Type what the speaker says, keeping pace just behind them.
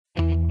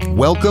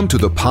Welcome to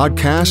the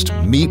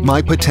podcast Meet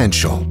My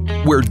Potential,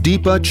 where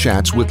Deepa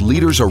chats with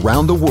leaders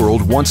around the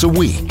world once a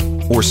week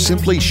or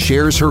simply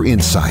shares her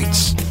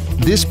insights.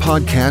 This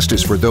podcast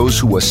is for those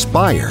who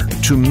aspire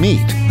to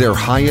meet their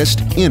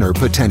highest inner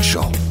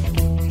potential.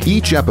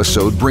 Each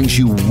episode brings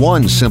you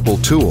one simple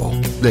tool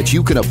that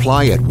you can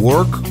apply at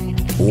work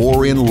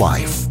or in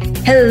life.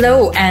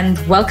 Hello and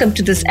welcome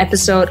to this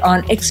episode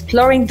on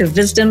exploring the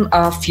wisdom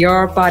of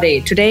your body.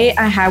 Today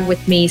I have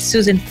with me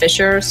Susan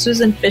Fisher.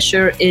 Susan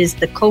Fisher is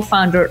the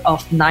co-founder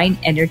of Nine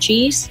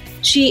Energies.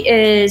 She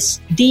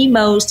is the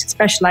most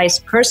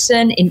specialized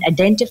person in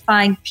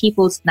identifying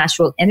people's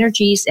natural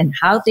energies and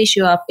how they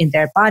show up in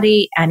their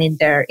body and in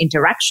their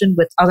interaction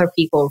with other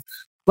people.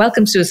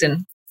 Welcome,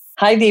 Susan.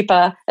 Hi,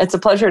 Deepa. It's a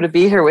pleasure to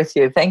be here with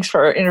you. Thanks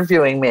for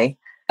interviewing me.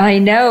 I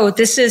know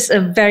this is a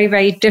very,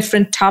 very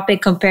different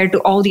topic compared to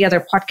all the other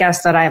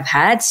podcasts that I've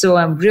had. So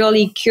I'm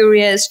really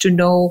curious to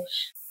know,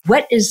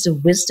 what is the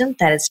wisdom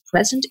that is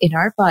present in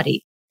our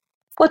body?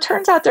 Well, it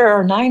turns out there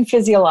are 9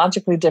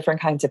 physiologically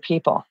different kinds of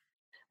people.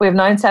 We have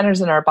 9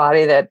 centers in our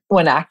body that,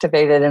 when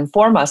activated,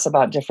 inform us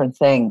about different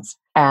things.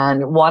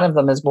 And one of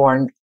them is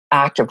born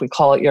active. We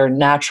call it your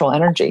natural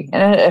energy.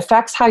 And it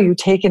affects how you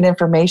take in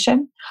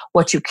information,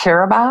 what you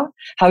care about,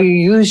 how you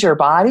use your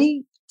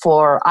body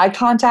for eye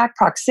contact,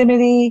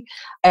 proximity,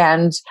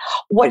 and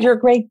what your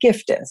great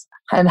gift is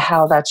and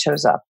how that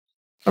shows up.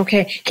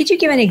 Okay. Could you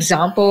give an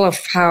example of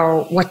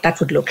what that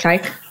would look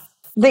like?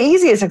 The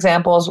easiest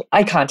example is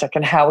eye contact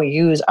and how we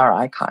use our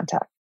eye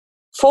contact.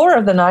 4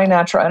 of the 9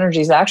 natural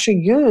energies actually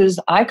use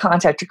eye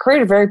contact to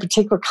create a very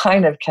particular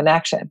kind of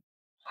connection.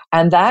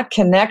 And that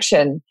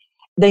connection,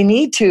 they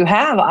need to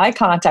have eye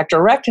contact,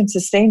 direct and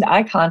sustained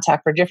eye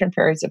contact for different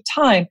periods of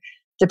time,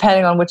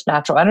 depending on which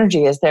natural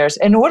energy is theirs,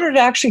 in order to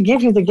actually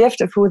give you the gift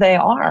of who they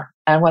are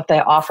and what they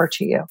offer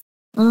to you.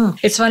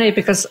 It's funny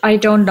because I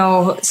don't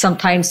know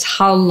sometimes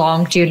how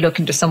long do you look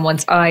into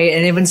someone's eye,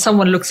 and even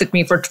someone looks at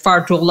me for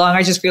far too long,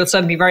 I just feel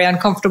suddenly very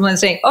uncomfortable and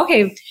saying,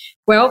 okay,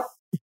 well,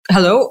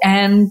 hello,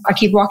 and I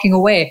keep walking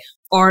away.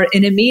 Or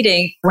in a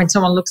meeting, when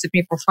someone looks at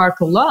me for far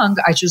too long,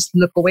 I just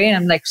look away and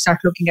I'm like, start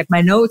looking at my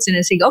notes and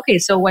I say, okay,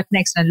 so what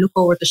next? And I look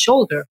over the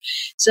shoulder.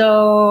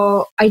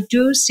 So I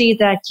do see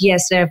that,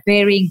 yes, there are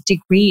varying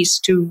degrees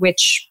to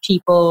which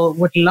people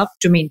would love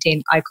to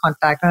maintain eye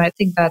contact. And I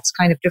think that's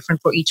kind of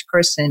different for each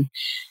person.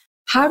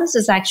 How does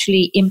this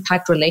actually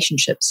impact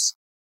relationships?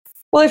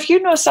 Well, if you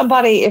know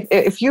somebody,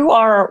 if you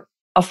are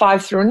a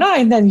 5 through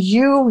 9, then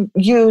you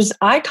use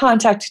eye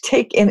contact to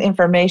take in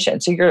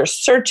information. So you're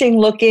searching,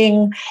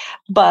 looking,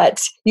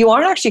 but you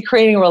aren't actually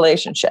creating a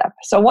relationship.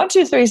 So 1,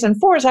 2, 3s, and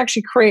 4s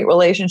actually create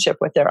relationship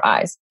with their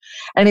eyes.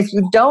 And if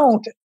you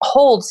don't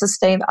hold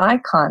sustained eye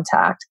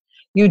contact,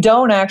 you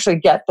don't actually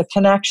get the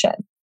connection.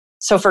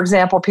 So for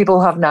example, people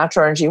who have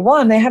natural energy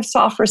 1, they have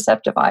soft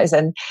receptive eyes.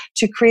 And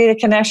to create a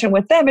connection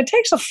with them, it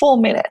takes a full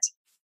minute.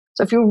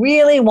 So if you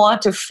really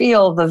want to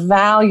feel the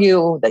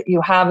value that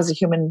you have as a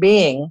human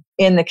being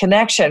in the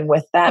connection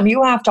with them,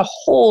 you have to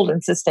hold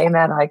and sustain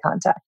that eye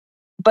contact.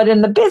 But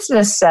in the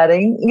business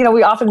setting,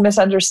 we often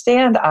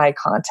misunderstand eye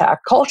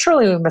contact.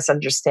 Culturally, we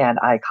misunderstand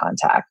eye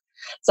contact.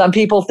 Some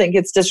people think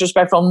it's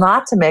disrespectful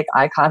not to make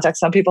eye contact.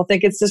 Some people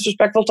think it's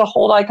disrespectful to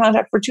hold eye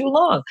contact for too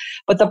long.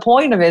 But the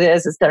point of it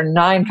is there are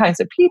 9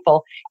 kinds of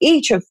people,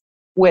 each of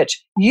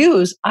which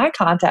use eye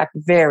contact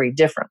very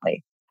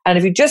differently. And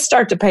if you just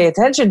start to pay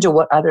attention to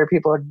what other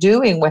people are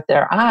doing with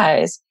their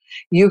eyes,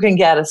 you can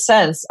get a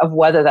sense of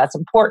whether that's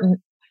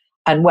important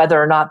and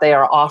whether or not they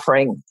are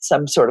offering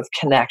some sort of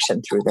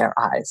connection through their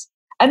eyes.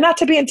 And not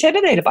to be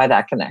intimidated by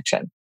that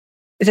connection.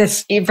 It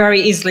is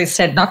very easily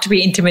said, not to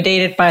be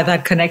intimidated by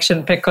that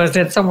connection, because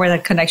then somewhere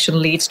that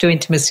connection leads to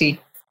intimacy.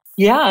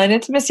 Yeah, and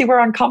intimacy we're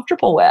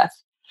uncomfortable with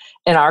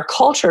in our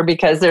culture,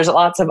 because there's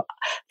lots of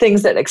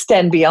things that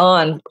extend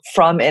beyond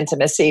from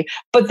intimacy,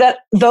 but that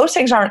those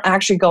things aren't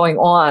actually going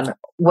on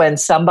when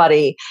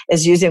somebody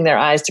is using their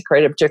eyes to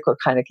create a particular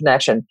kind of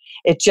connection.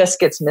 It just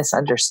gets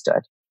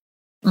misunderstood.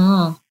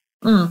 I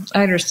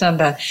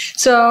understand that.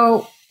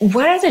 So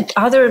what are the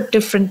other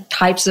different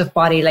types of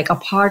body, like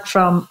apart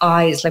from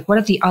eyes, like what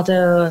are the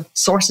other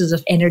sources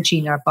of energy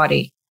in our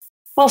body?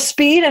 Well,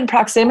 speed and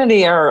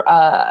proximity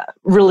are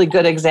really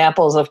good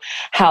examples of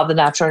how the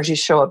natural energies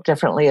show up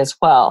differently as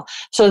well.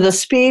 So the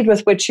speed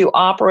with which you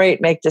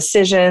operate, make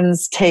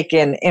decisions, take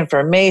in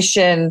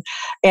information,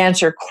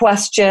 answer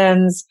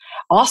questions,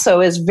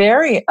 also is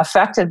very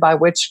affected by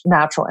which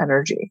natural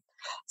energy.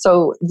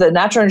 So the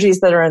natural energies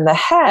that are in the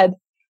head,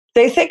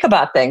 they think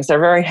about things. They're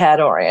very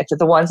head-oriented.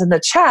 The ones in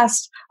the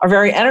chest are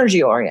very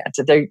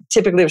energy-oriented. They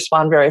typically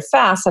respond very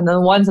fast. And then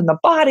the ones in the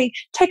body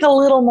take a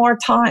little more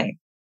time,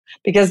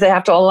 because they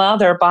have to allow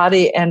their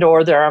body and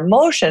or their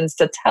emotions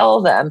to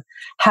tell them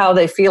how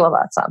they feel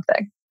about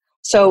something.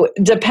 So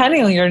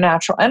depending on your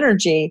natural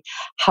energy,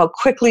 how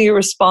quickly you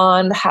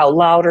respond, how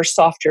loud or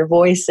soft your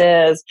voice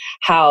is,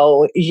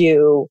 how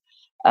you,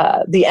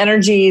 the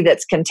energy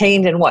that's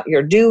contained in what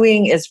you're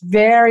doing is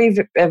very,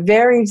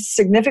 very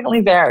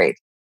significantly varied.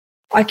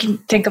 I can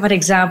think of an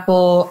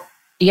example.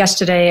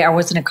 yesterday I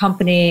was in a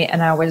company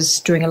and I was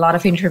doing a lot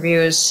of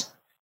interviews,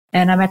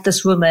 and I met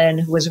this woman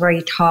who was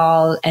very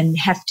tall and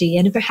hefty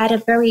and had a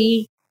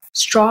very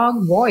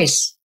strong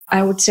voice.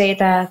 I would say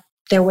that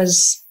there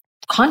was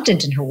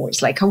content in her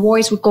voice, like her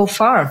voice would go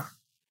far.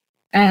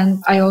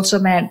 And I also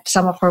met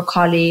some of her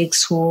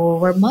colleagues who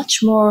were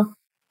much more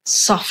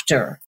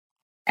softer,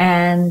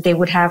 and they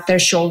would have their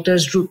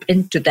shoulders droop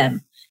into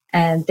them.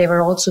 And they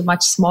were also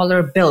much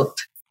smaller built.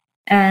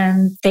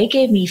 And they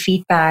gave me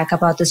feedback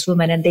about this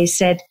woman, and they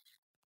said,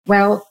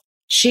 well,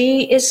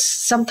 she is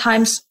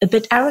sometimes a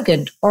bit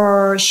arrogant,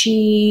 or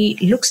she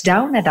looks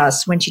down at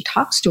us when she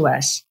talks to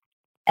us.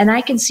 And I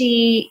can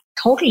see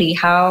totally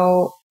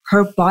how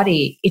her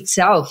body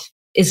itself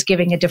is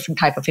giving a different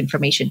type of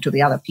information to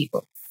the other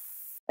people.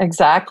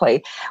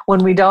 Exactly.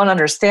 When we don't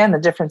understand the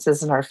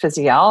differences in our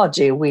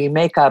physiology, we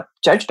make up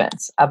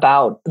judgments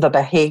about the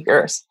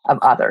behaviors of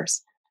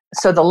others.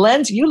 So the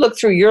lens, you look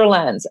through your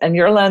lens, and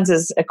your lens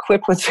is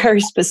equipped with very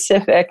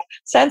specific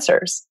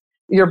sensors.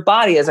 Your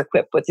body is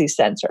equipped with these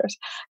sensors.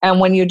 And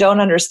when you don't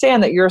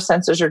understand that your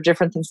sensors are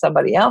different than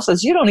somebody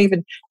else's, you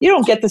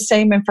don't get the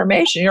same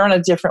information. You're on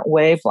a different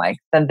wavelength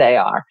than they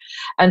are.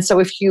 And so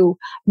if you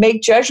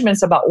make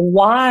judgments about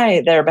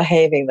why they're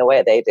behaving the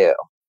way they do,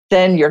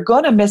 then you're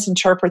going to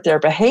misinterpret their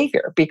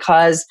behavior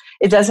because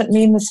it doesn't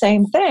mean the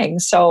same thing.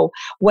 So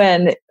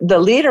when the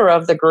leader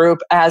of the group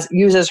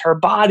uses her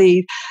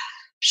body,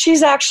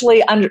 she's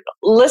actually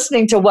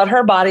listening to what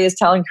her body is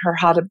telling her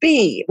how to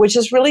be, which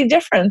is really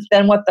different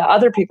than what the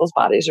other people's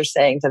bodies are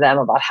saying to them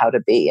about how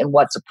to be and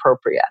what's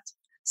appropriate.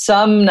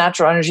 Some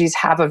natural energies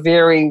have a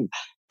very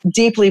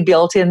deeply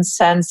built-in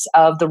sense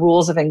of the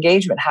rules of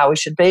engagement, how we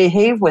should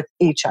behave with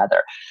each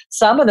other.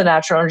 Some of the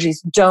natural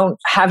energies don't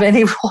have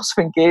any rules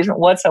of engagement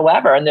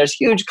whatsoever, and there's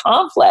huge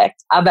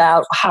conflict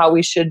about how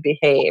we should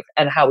behave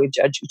and how we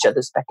judge each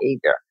other's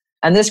behavior.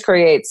 And this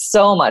creates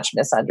so much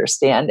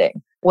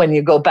misunderstanding when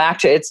you go back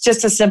to it's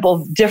just a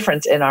simple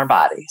difference in our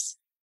bodies.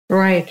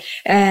 Right.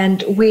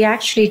 And we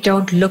actually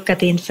don't look at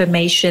the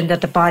information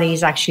that the body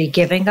is actually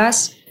giving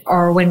us,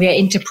 or when we're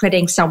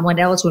interpreting someone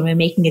else, when we're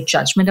making a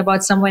judgment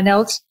about someone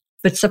else,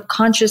 but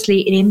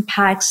subconsciously it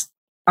impacts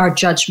our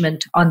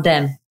judgment on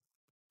them.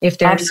 If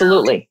they're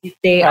absolutely, if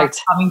they are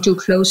coming too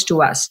close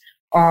to us,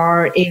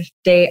 or if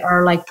they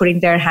are like putting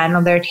their hand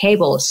on their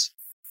tables.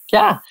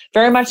 Yeah,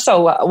 very much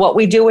so. What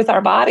we do with our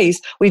bodies,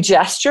 we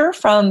gesture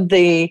from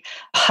the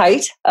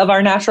height of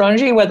our natural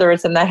energy, whether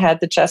it's in the head,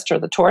 the chest, or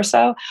the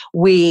torso.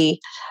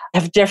 We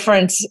have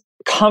different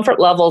comfort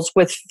levels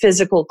with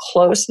physical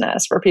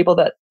closeness. For people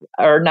that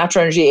are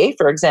natural energy 8,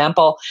 for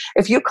example,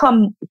 if you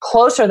come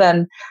closer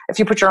than, if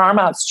you put your arm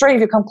out straight,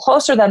 if you come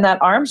closer than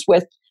that arm's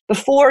width,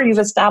 before you've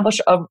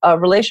established a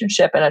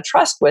relationship and a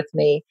trust with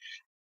me,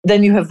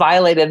 then you have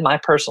violated my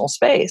personal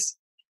space.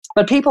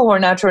 But people who are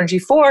natural energy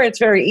 4, it's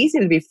very easy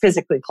to be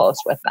physically close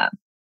with them.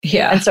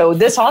 Yeah. And so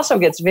this also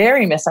gets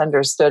very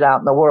misunderstood out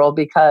in the world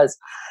because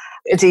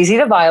it's easy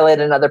to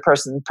violate another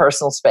person's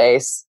personal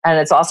space. And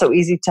it's also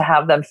easy to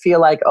have them feel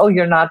like, oh,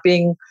 you're not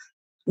being,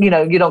 you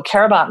don't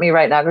care about me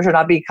right now because you're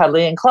not being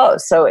cuddly and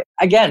close. So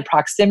again,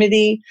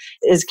 proximity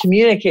is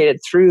communicated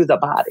through the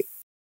body.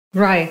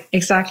 Right,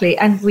 exactly.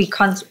 And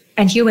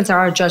humans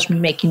are a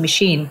judgment-making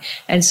machine.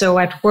 And so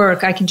at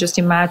work, I can just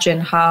imagine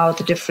how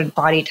the different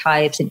body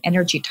types and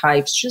energy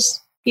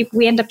types,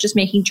 we end up just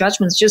making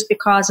judgments just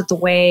because of the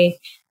way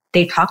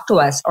they talk to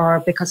us,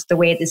 or because of the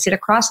way they sit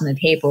across on the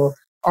table,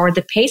 or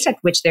the pace at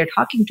which they're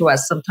talking to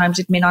us. Sometimes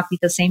it may not be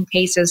the same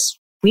pace as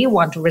we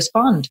want to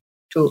respond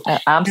to.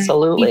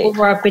 Absolutely. People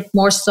who are a bit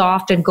more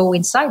soft and go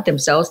inside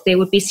themselves, they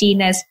would be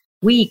seen as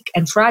weak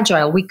and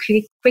fragile. We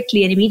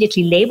quickly and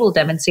immediately label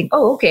them and think,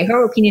 oh, okay,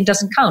 her opinion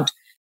doesn't count.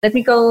 Let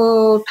me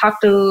go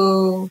talk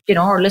to,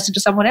 or listen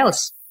to someone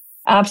else.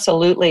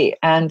 Absolutely.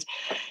 And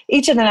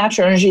each of the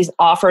natural energies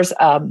offers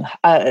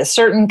a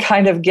certain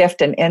kind of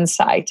gift and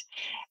insight.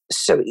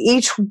 So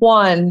each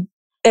one,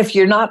 if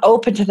you're not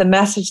open to the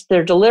message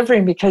they're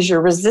delivering because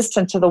you're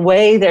resistant to the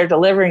way they're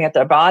delivering it,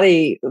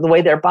 the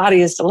way their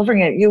body is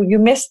delivering it, you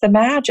miss the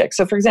magic.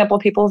 So for example,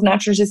 people with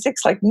natural energy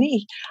 6 like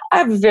me, I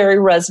have a very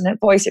resonant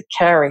voice. It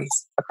carries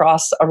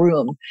across a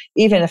room.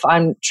 Even if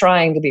I'm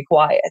trying to be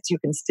quiet, you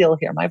can still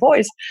hear my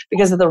voice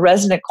because of the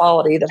resonant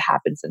quality that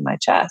happens in my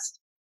chest.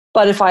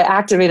 But if I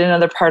activate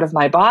another part of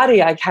my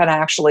body, I can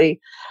actually,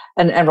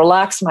 and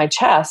relax my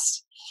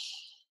chest,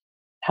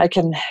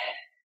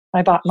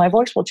 my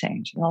voice will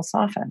change and it'll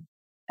soften,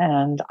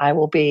 and I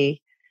will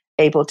be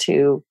able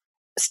to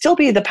still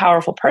be the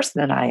powerful person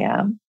that I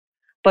am,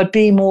 but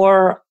be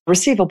more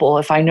receivable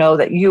if I know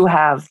that you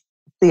have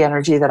the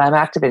energy that I'm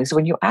activating. So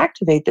when you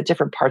activate the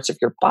different parts of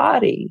your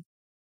body,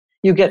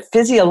 you get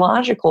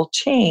physiological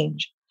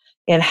change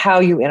in how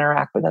you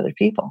interact with other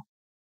people.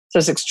 So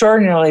it's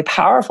extraordinarily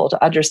powerful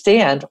to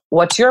understand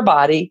what's your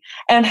body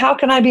and how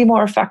can I be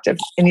more effective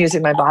in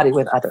using my body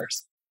with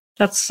others.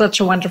 That's such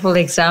a wonderful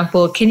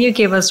example. Can you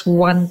give us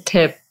one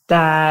tip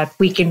that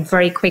we can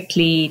very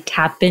quickly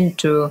tap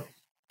into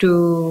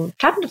to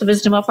tap into the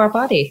wisdom of our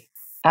body?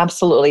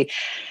 Absolutely.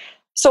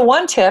 So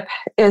one tip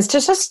is to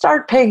just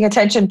start paying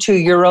attention to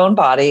your own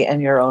body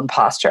and your own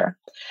posture.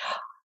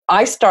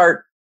 I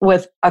start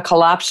with a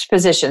collapsed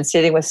position,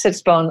 sitting with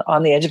sits bone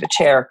on the edge of a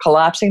chair,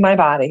 collapsing my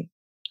body.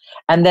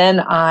 And then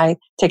I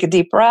take a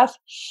deep breath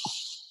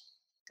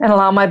and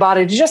allow my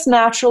body to just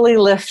naturally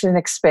lift and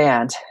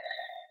expand.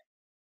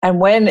 And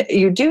when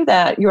you do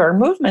that, your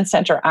movement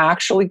center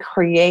actually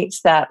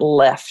creates that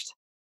lift.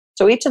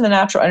 So each of the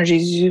natural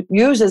energies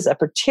uses a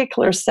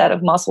particular set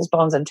of muscles,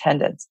 bones, and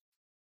tendons.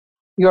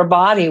 Your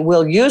body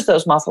will use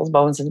those muscles,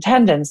 bones, and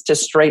tendons to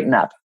straighten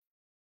up.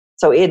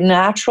 So it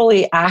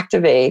naturally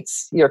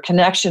activates your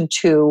connection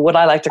to what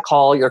I like to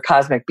call your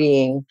cosmic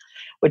being,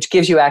 which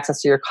gives you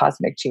access to your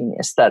cosmic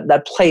genius,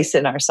 that place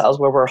in ourselves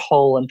where we're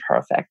whole and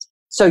perfect.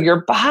 So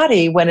your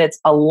body, when it's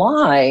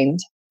aligned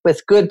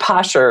with good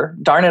posture,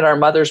 darn it, our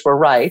mothers were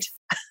right,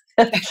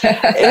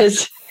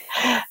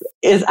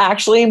 is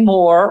actually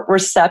more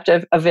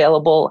receptive,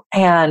 available,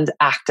 and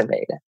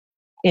activated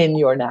in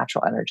your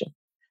natural energy.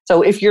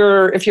 So if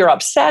you're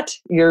upset,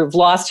 you've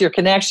lost your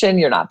connection,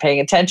 you're not paying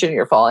attention,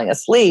 you're falling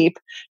asleep,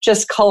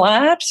 just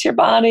collapse your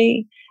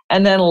body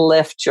and then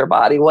lift your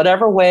body,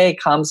 whatever way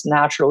comes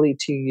naturally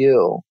to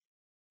you.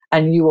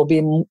 And you will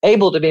be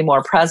able to be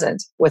more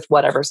present with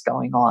whatever's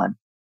going on.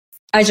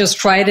 I just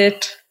tried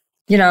it,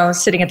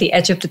 sitting at the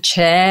edge of the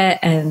chair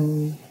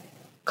and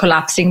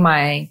collapsing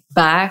my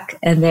back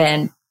and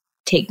then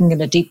taking in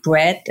a deep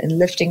breath and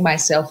lifting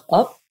myself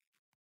up.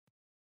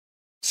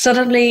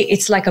 Suddenly,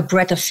 it's like a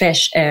breath of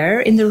fresh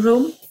air in the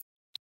room.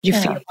 You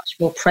feel much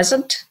more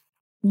present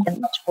and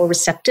much more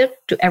receptive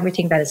to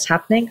everything that is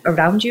happening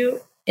around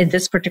you in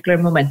this particular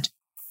moment.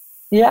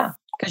 Yeah,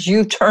 because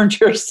you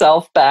turned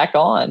yourself back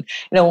on.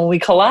 When we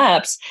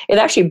collapse, it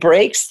actually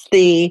breaks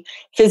the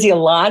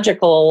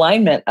physiological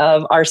alignment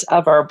of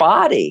our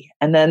body.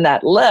 And then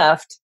that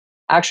lift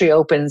actually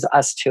opens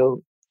us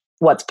to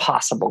what's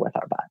possible with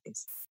our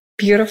bodies.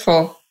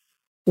 Beautiful.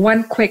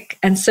 One quick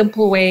and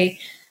simple way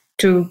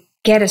to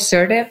get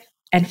assertive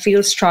and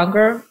feel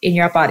stronger in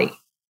your body.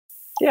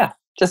 Yeah,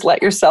 just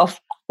let yourself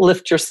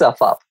lift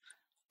yourself up.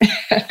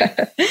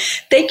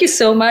 Thank you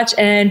so much.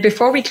 And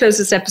before we close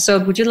this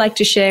episode, would you like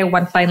to share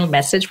one final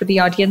message with the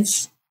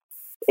audience?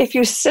 If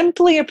you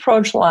simply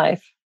approach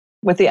life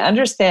with the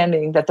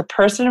understanding that the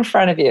person in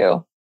front of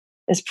you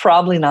is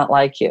probably not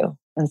like you,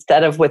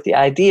 instead of with the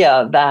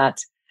idea that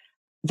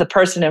the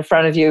person in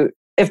front of you,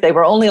 if they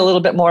were only a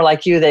little bit more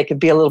like you, they could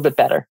be a little bit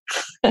better.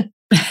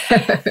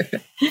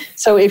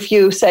 So if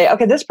you say,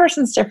 okay, this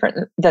person's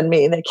different than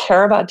me, they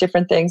care about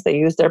different things, they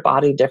use their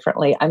body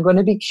differently, I'm going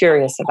to be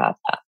curious about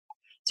that.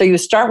 So you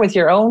start with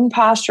your own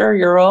posture,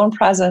 your own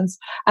presence,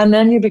 and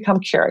then you become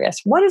curious.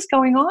 What is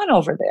going on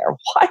over there?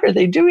 Why are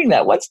they doing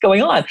that? What's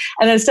going on?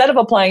 And instead of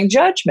applying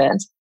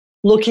judgment,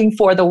 looking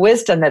for the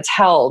wisdom that's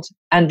held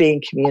and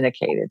being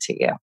communicated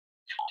to you.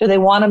 Do they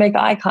want to make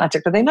eye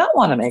contact? Do they not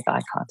want to make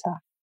eye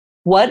contact?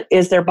 What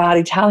is their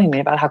body telling me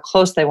about how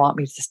close they want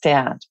me to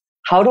stand?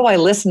 How do I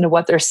listen to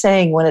what they're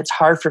saying when it's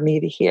hard for me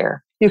to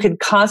hear? You can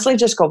constantly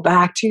just go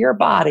back to your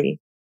body,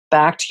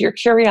 back to your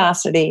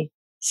curiosity,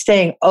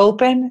 staying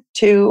open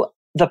to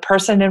the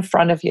person in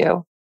front of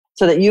you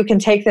so that you can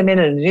take them in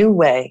a new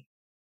way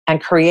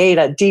and create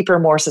a deeper,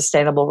 more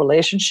sustainable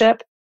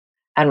relationship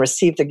and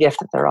receive the gift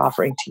that they're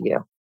offering to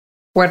you.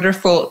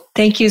 Wonderful.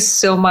 Thank you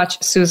so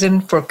much,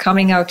 Susan, for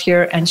coming out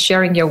here and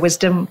sharing your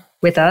wisdom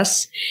with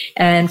us.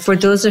 And for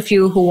those of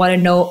you who want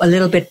to know a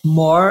little bit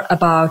more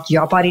about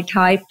your body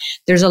type,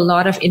 there's a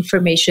lot of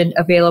information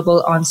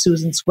available on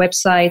Susan's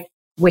website,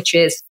 which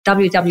is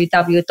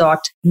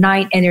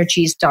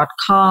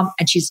www.nineenergies.com.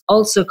 And she's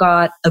also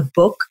got a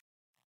book.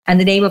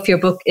 And the name of your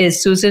book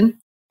is, Susan?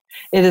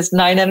 It is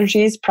 9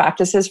 Energies,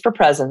 Practices for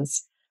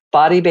Presence,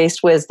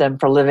 Body-Based Wisdom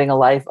for Living a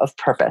Life of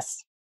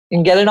Purpose. You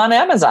can get it on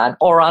Amazon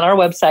or on our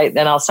website,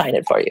 then I'll sign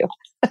it for you.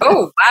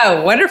 Oh,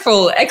 wow.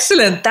 Wonderful.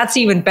 Excellent. That's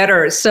even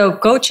better. So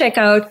go check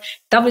out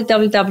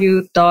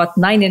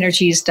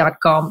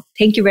www.nineenergies.com.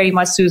 Thank you very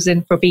much,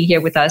 Susan, for being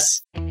here with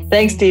us.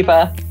 Thanks,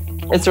 Deepa.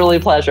 It's really a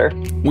pleasure.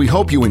 We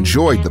hope you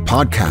enjoyed the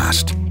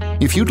podcast.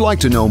 If you'd like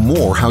to know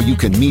more how you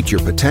can meet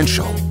your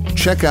potential,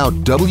 check out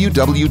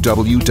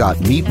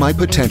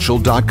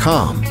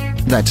www.meetmypotential.com.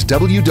 That's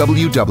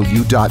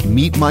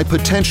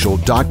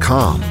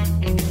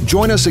www.meetmypotential.com.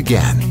 Join us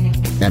again.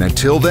 And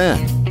until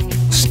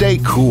then, stay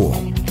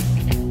cool.